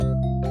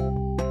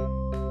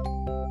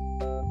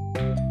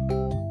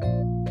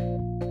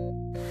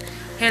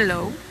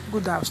Hello,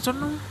 good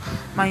afternoon.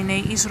 My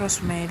name is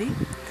Rosemary.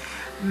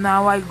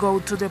 Now I go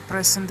to the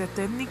present the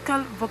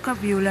technical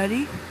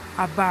vocabulary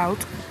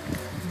about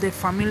the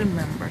family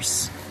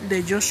members.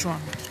 The usual: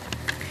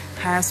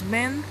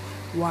 husband,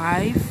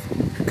 wife,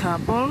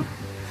 couple,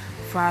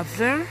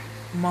 father,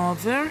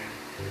 mother,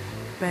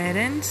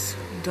 parents,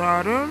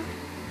 daughter,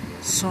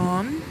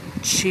 son,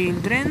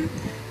 children,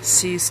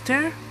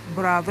 sister,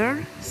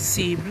 brother,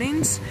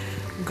 siblings,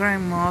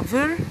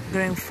 grandmother,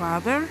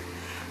 grandfather,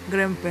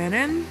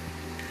 grandparent,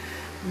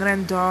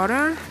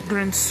 granddaughter,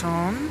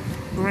 grandson,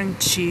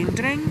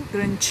 grandchildren,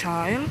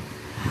 grandchild,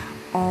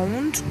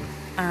 aunt,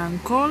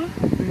 uncle,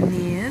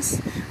 niece,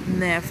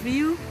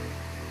 nephew,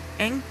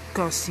 and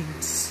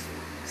cousins.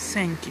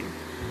 Thank you.